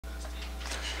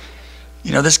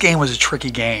This game was a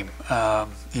tricky game.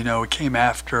 It came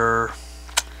after,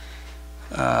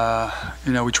 we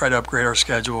tried to upgrade our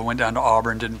schedule, went down to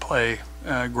Auburn, didn't play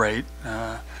great,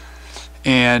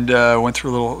 and went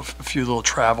through a few little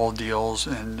travel deals,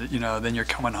 and then you're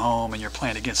coming home and you're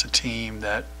playing against a team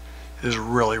that is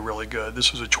really, really good.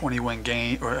 This was a 20-win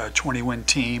game, or a 20-win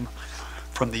team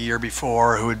from the year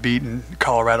before, who had beaten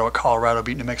Colorado at Colorado,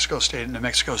 beat New Mexico State at New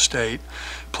Mexico State,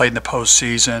 played in the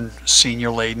postseason,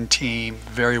 senior-laden team,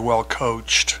 very well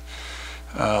coached,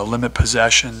 limit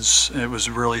possessions. It was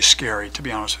really scary, to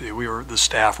be honest with you. The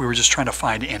staff, we were just trying to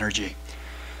find energy.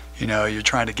 You're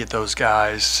trying to get those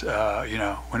guys,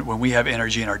 when we have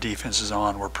energy and our defense is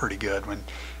on, we're pretty good.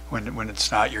 When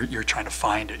it's not, you're trying to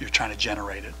find it, you're trying to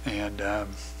generate it. And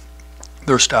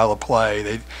their style of play,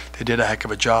 they did a heck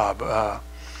of a job.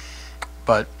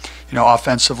 But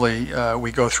offensively,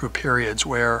 we go through periods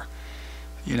where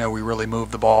we really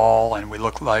move the ball and we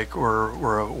look like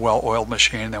we're a well-oiled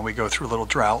machine, and then we go through little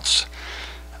droughts.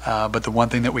 But the one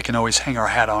thing that we can always hang our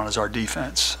hat on is our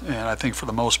defense. And I think for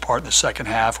the most part in the second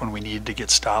half, when we needed to get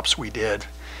stops, we did.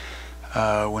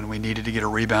 When we needed to get a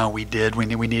rebound, we did.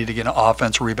 When we needed to get an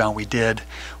offensive rebound, we did.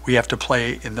 We have to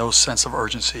play in those sense of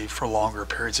urgency for longer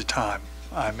periods of time.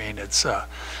 I mean, it's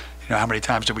how many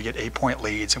times did we get 8-point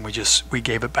leads and we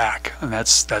gave it back, and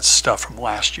that's stuff from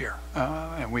last year,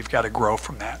 and we've got to grow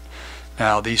from that.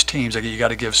 Now these teams, you got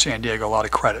to give San Diego a lot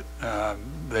of credit.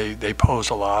 They posed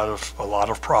a lot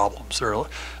of problems. They're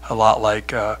a lot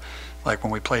like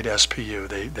when we played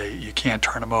SPU. You can't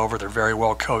turn them over. They're very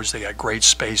well coached. They got great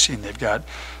spacing. They've got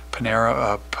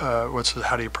Panera.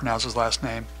 How do you pronounce his last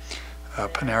name?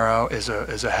 Panero is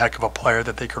a heck of a player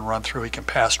that they can run through. He can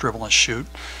pass, dribble, and shoot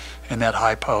in that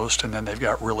high post. And then they've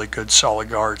got really good solid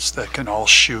guards that can all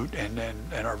shoot and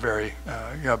are very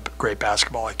great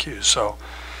basketball IQs. So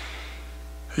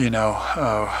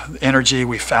energy,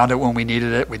 we found it when we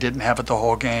needed it. We didn't have it the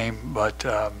whole game, but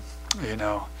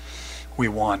we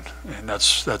won, and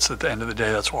that's at the end of the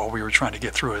day, that's all we were trying to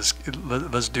get through. Is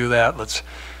let's do that. Let's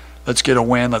get a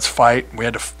win. Let's fight.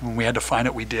 When we had to find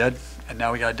it, we did. And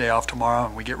now we got a day off tomorrow,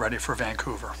 and we get ready for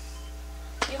Vancouver.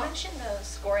 You mentioned those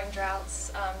scoring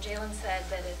droughts. Jalen said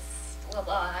that it's a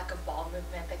lack of ball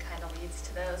movement that kind of leads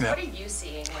to those. Yeah. What are you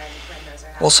seeing when those are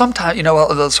happening? Well, sometimes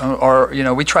those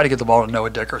are we try to get the ball to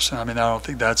Noah Dickerson. I mean, I don't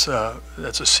think that's a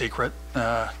secret.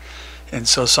 And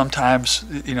so sometimes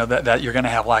that you're going to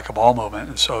have lack of ball movement.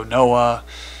 And so Noah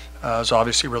is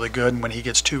obviously really good, and when he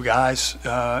gets two guys,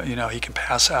 he can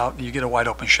pass out and you get a wide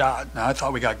open shot. Now I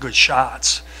thought we got good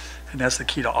shots. And that's the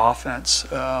key to offense.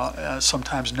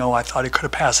 Sometimes, I thought he could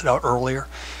have passed it out earlier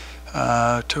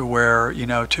to where,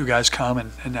 two guys come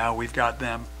and now we've got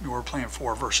them. We're playing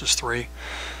 4 versus 3.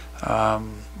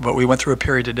 But we went through a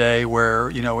period today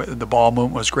where, the ball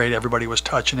movement was great. Everybody was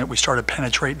touching it. We started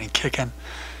penetrating and kicking,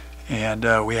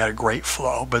 and we had a great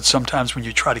flow. But sometimes when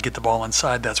you try to get the ball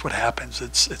inside, that's what happens.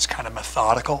 It's kind of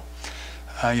methodical.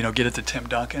 Get it to Tim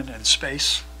Duncan and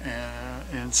space.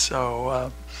 And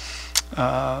so...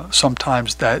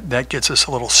 sometimes that gets us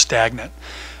a little stagnant.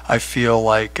 I feel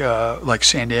like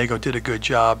San Diego did a good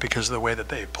job because of the way that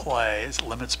they play. It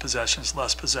limits possessions,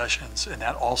 less possessions, and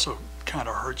that also kind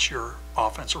of hurts your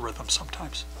offensive rhythm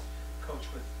sometimes. Coach,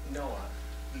 with Noah,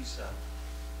 he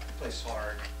plays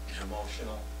hard, he's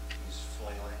emotional, he's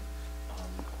flailing.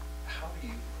 How do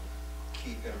you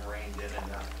keep him reined in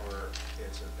enough where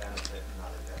it's a benefit and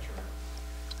not a detriment?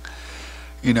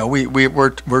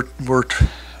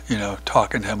 We're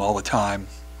talking to him all the time.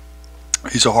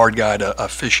 He's a hard guy to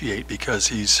officiate because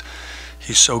he's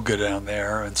so good down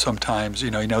there, and sometimes he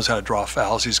knows how to draw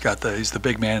fouls. He's the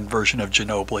big man version of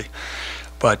Ginobili,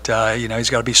 but he's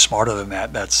got to be smarter than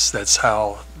that. That's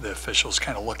how the officials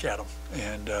kind of look at him,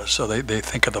 and so they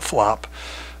think of the flop.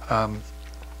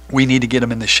 We need to get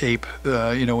him in the shape.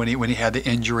 When he had the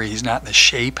injury, he's not in the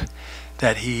shape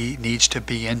that he needs to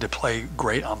be in to play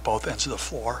great on both ends of the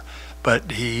floor,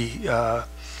 but he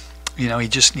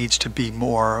just needs to be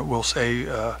more, we'll say,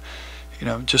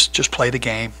 just play the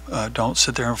game. Don't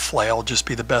sit there and flail. Just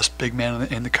be the best big man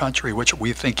in the country, which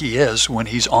we think he is when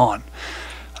he's on.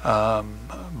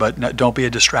 But don't be a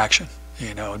distraction.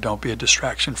 Don't be a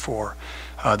distraction for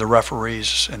the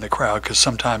referees and the crowd, because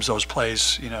sometimes those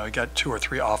plays, you got 2 or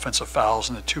 3 offensive fouls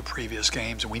in the 2 previous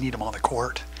games, and we need him on the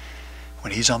court.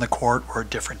 When he's on the court, we're a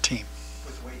different team.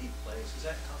 With the way he plays, is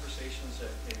that conversations that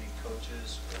maybe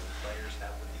coaches or players have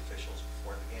with the officials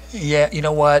before the game? Yeah, you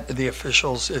know what? The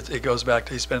officials, it goes back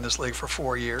to he's been in this league for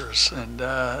 4 years, and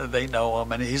they know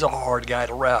him, and he's a hard guy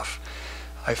to ref.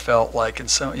 I felt like in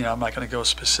some, I'm not going to go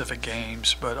specific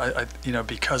games, but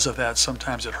because of that,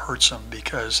 sometimes it hurts them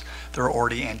because they're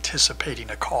already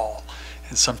anticipating a call,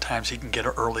 and sometimes he can get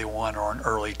an early one or an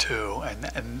early two,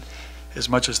 and as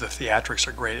much as the theatrics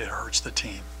are great, it hurts the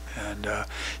team. And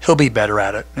he'll be better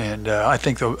at it. And I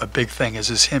think a big thing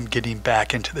is him getting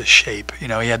back into the shape. He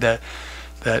had the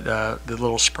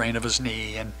little sprain of his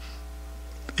knee, and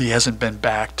he hasn't been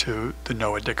back to the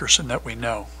Noah Dickerson that we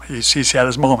know. He's had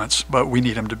his moments, but we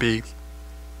need him to be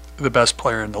the best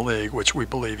player in the league, which we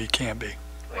believe he can be.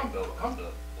 Like the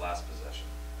last possession,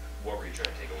 what were you trying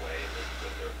to take away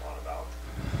with their thought about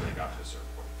when it got to a certain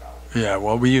point of foul? Yeah,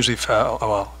 well, we usually foul.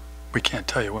 Well, we can't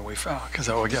tell you when we foul because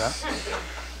that will get.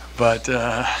 But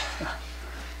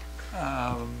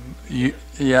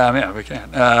yeah, I mean, we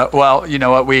can. Well, you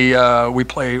know what? We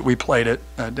played it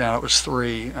down. It was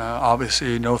 3.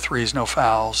 Obviously, no threes, no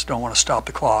fouls. Don't want to stop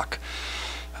the clock.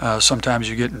 Sometimes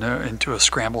you get into a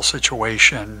scramble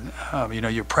situation.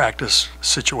 You practice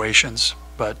situations,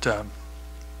 but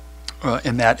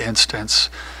in that instance,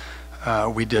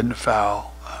 we didn't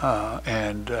foul,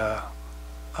 and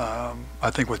I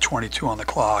think with 22 on the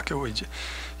clock,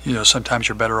 sometimes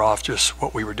you're better off just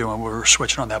what we were doing. We were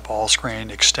switching on that ball screen,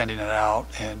 extending it out,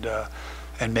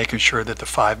 and making sure that the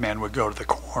 5-man would go to the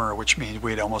corner, which means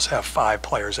we'd almost have 5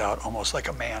 players out, almost like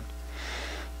a man.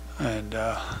 And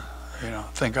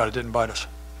thank God it didn't bite us.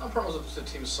 How important was it to the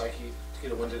team's psyche to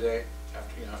get a win today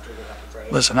after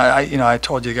Friday? Listen, I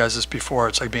told you guys this before.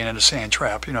 It's like being in a sand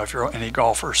trap. If you're any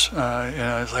golfers,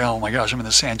 it's like, oh my gosh, I'm in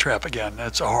the sand trap again.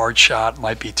 It's a hard shot.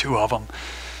 Might be 2 of them.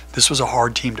 This was a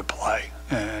hard team to play.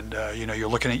 And you're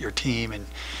looking at your team, and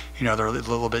they're a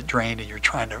little bit drained, and you're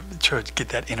trying to get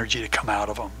that energy to come out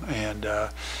of them, and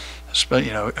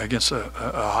against a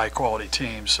high quality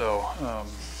team. So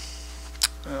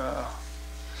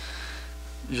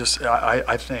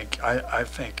I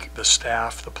think the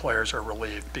staff, the players are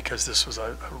relieved because this was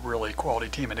a really quality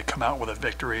team, and to come out with a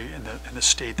victory in the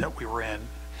state that we were in.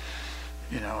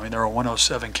 They're a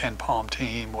 107 Ken Palm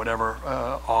team, whatever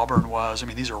Auburn was. I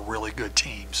mean, these are really good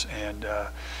teams. And,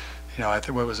 I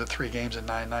think, what was it, 3 games in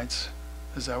 9 nights?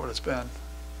 Is that what it's been?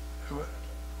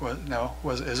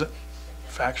 Is it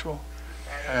factual?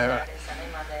 Saturday,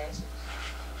 Sunday, Monday.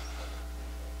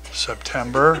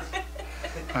 September?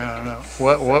 I don't know.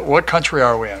 What country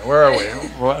are we in? Where are we?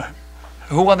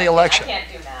 Who won the election? I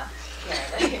can't do math.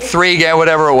 3 games,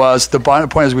 whatever it was. The bottom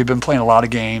point is we've been playing a lot of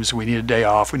games. We need a day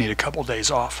off. We need a couple days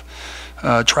off.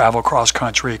 Travel cross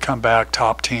country, come back,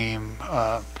 top team.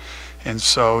 And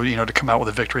so, to come out with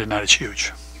a victory tonight is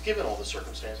huge. Given all the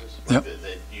circumstances Yep.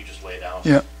 that you just laid out,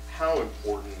 Yep. how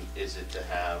important is it to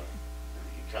have,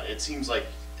 it seems like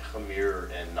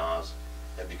Hamir and Nas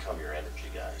have become your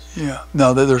energy guys. Yeah,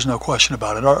 no, there's no question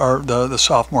about it. The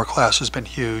sophomore class has been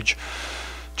huge.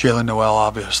 Jalen Noel,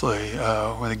 obviously,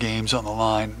 when the game's on the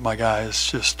line, my guy is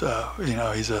just,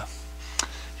 he's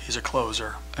a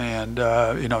closer. And,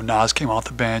 Nas came off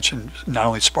the bench and not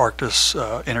only sparked us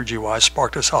energy-wise,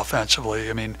 sparked us offensively.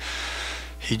 I mean,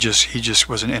 he just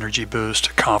was an energy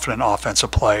boost, confident offensive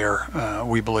player.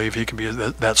 We believe he can be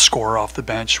that scorer off the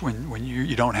bench when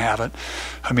you don't have it.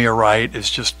 Hamir Wright is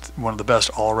just one of the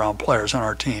best all-around players on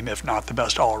our team, if not the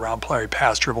best all-around player. He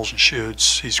passes, dribbles, and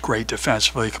shoots. He's great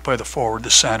defensively. He can play the forward,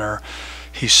 the center.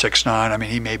 He's 6'9". I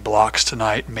mean, he made blocks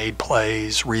tonight, made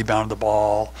plays, rebounded the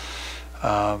ball.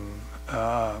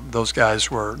 Those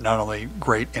guys were not only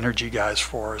great energy guys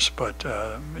for us, but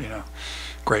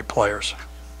great players.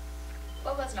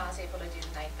 What was Nas able to do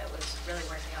tonight that was really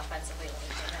working offensively when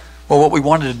he came in? Well, what we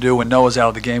wanted to do when Noah's out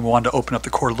of the game, we wanted to open up the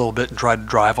court a little bit and try to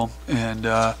drive them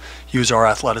and use our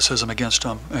athleticism against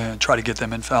them and try to get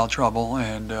them in foul trouble.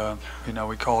 And,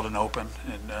 we called an open,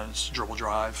 and it's a dribble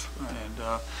drive.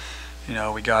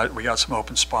 And, we got some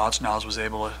open spots. Nas was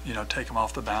able to, take him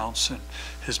off the bounce, and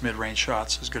his mid-range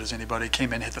shots as good as anybody.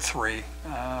 Came in, hit the 3,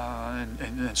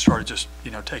 and started just,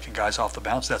 taking guys off the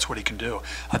bounce. That's what he can do.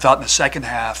 I thought in the second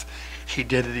half, he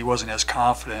did it. He wasn't as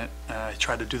confident. He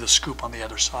tried to do the scoop on the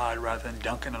other side rather than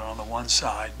dunking it on the one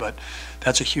side. But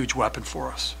that's a huge weapon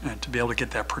for us. And to be able to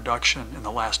get that production in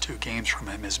the last 2 games from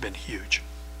him has been huge.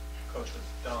 Coach,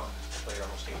 with Dom, played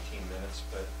almost 18 minutes,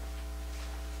 but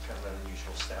kind of an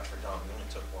unusual stat for Dom. He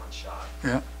only took 1 shot.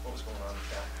 Yeah. What was going on with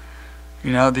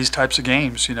that? These types of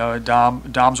games,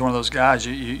 Dom's one of those guys.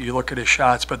 You look at his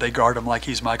shots, but they guard him like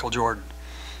he's Michael Jordan.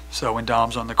 So when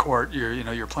Dom's on the court,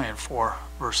 you're playing 4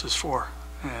 versus 4,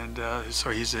 and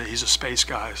so he's a space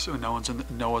guy. So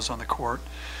Noah's on the court.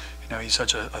 He's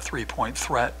such a 3-point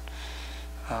threat.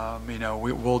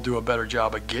 We'll do a better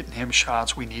job of getting him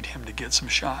shots. We need him to get some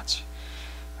shots.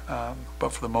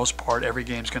 But for the most part, every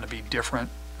game's going to be different.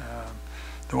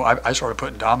 I started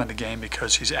putting Dom in the game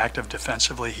because he's active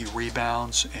defensively. He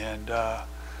rebounds, and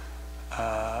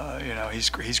he's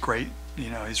great.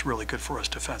 He's really good for us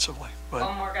defensively. But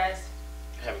One more, guys.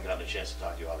 I haven't gotten a chance to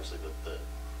talk to you, obviously, but the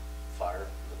fire,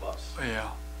 the bus.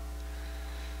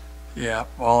 yeah.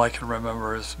 All I can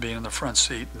remember is being in the front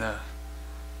seat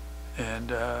and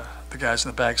the guys in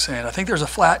the back saying, "I think there's a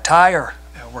flat tire."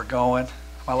 And we're going. Am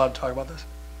I allowed to talk about this?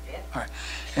 Yeah. All right.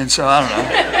 And so I don't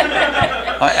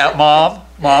know.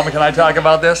 Mom, can I talk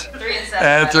about this? 3 and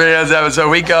 7. 3 and 7. So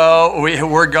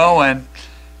we're going,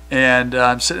 and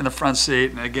I'm sitting in the front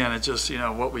seat, and again, it's just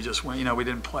what we just went. We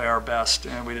didn't play our best,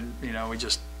 and we didn't.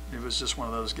 It was just one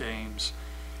of those games,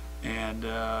 and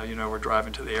we're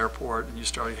driving to the airport, and you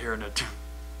started hearing a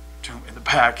toom in the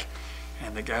back,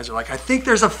 and the guys are like, "I think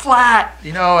there's a flat.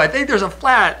 I think there's a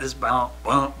flat." This bump,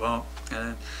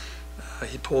 and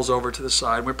he pulls over to the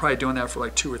side. We're probably doing that for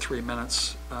like 2 or 3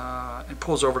 minutes. And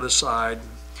pulls over to the side.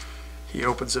 He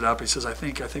opens it up. He says, "I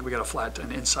think we got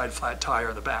an inside flat tire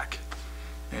in the back."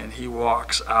 And he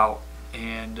walks out,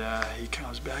 and he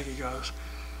comes back. He goes,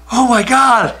 "Oh my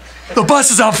God, the bus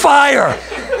is on fire!"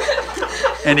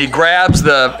 And he grabs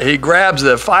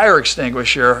the fire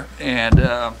extinguisher, and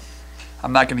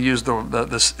I'm not going to use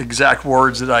the exact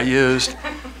words that I used,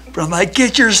 but I'm like,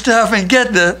 "Get your stuff and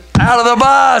get out of the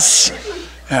bus."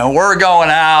 And we're going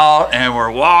out, and we're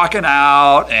walking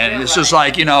out, and it's just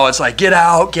like, it's like, get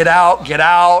out, get out, get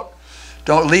out.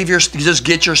 Don't leave just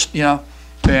get your,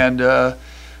 and,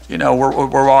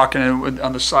 we're walking, and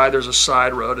on the side, there's a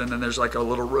side road, and then there's like a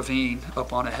little ravine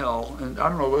up on a hill. And I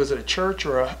don't know, was it a church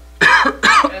or a? I think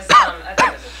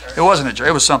it was a church. It wasn't a church,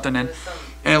 it was something. And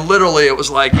literally, it was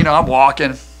like, I'm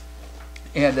walking,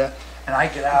 and I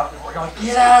get out, and we're going,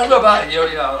 get out of the bus,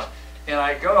 And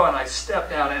I go and I step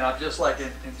down, and I'm just like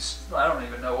I don't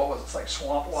even know what was it. It's like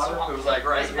swamp water. It was like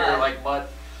right here, like mud,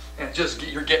 and just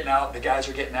you're getting out. The guys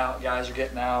are getting out.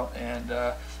 And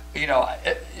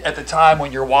at the time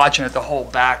when you're watching it, the whole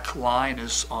back line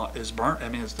is burnt. I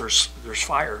mean, there's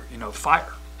fire.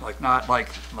 Fire, like not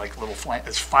like little flame.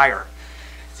 It's fire,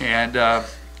 and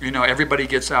everybody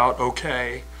gets out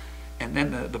okay. And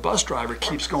then the bus driver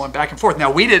keeps going back and forth.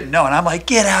 Now, we didn't know, and I'm like,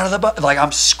 get out of the bus. Like,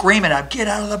 I'm screaming, get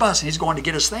out of the bus, and he's going to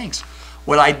get his things.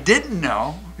 What I didn't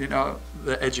know,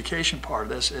 the education part of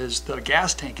this, is the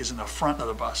gas tank is in the front of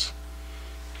the bus.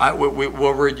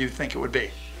 Where would you think it would be?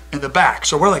 In the back.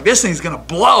 So we're like, this thing's going to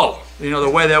blow, the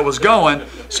way that was going.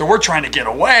 So we're trying to get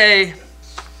away.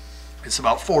 It's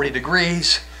about 40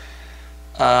 degrees.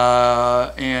 It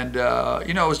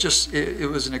was just, it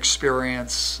was an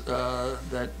experience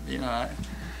that,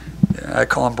 I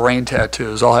call them brain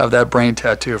tattoos. I'll have that brain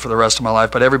tattoo for the rest of my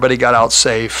life. But everybody got out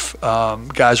safe.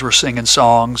 Guys were singing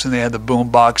songs, and they had the boom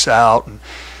box out, and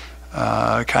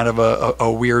kind of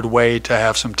a weird way to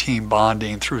have some team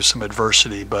bonding through some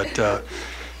adversity. But,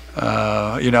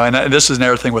 and this is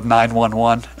another thing with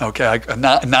 911. Okay,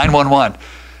 911.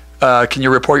 Can you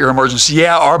report your emergency?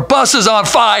 Yeah, our bus is on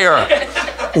fire.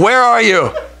 Where are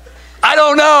you? I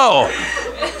don't know.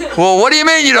 Well, what do you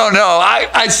mean you don't know?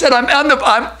 I said I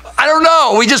don't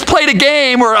know. We just played a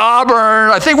game. We're Auburn.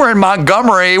 I think we're in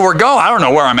Montgomery. We're going. I don't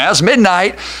know where I'm at. It's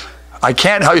midnight. I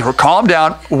can't help you. Calm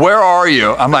down. Where are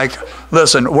you? I'm like,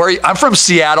 listen, I'm from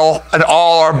Seattle, and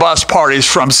all our bus party's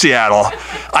from Seattle.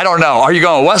 I don't know. Are you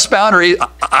going westbound or east?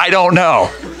 I don't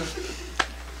know.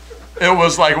 It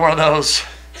was like one of those.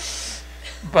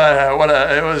 But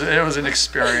it was an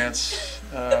experience.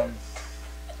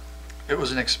 It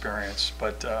was an experience.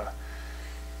 But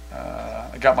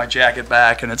I got my jacket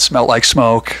back, and it smelled like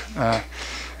smoke.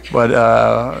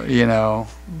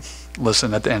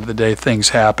 Listen, at the end of the day, things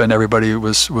happen. Everybody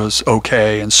was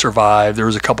okay and survived. There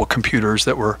was a couple computers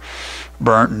that were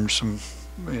burnt and some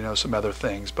other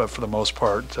things, but for the most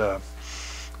part,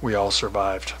 we all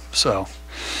survived. So.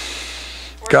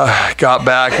 Got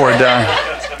back. We're done.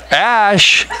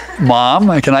 Ash,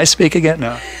 Mom, can I speak again?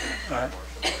 No. All right.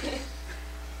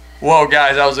 Whoa,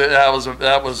 guys, that's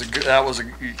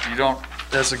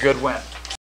a good win.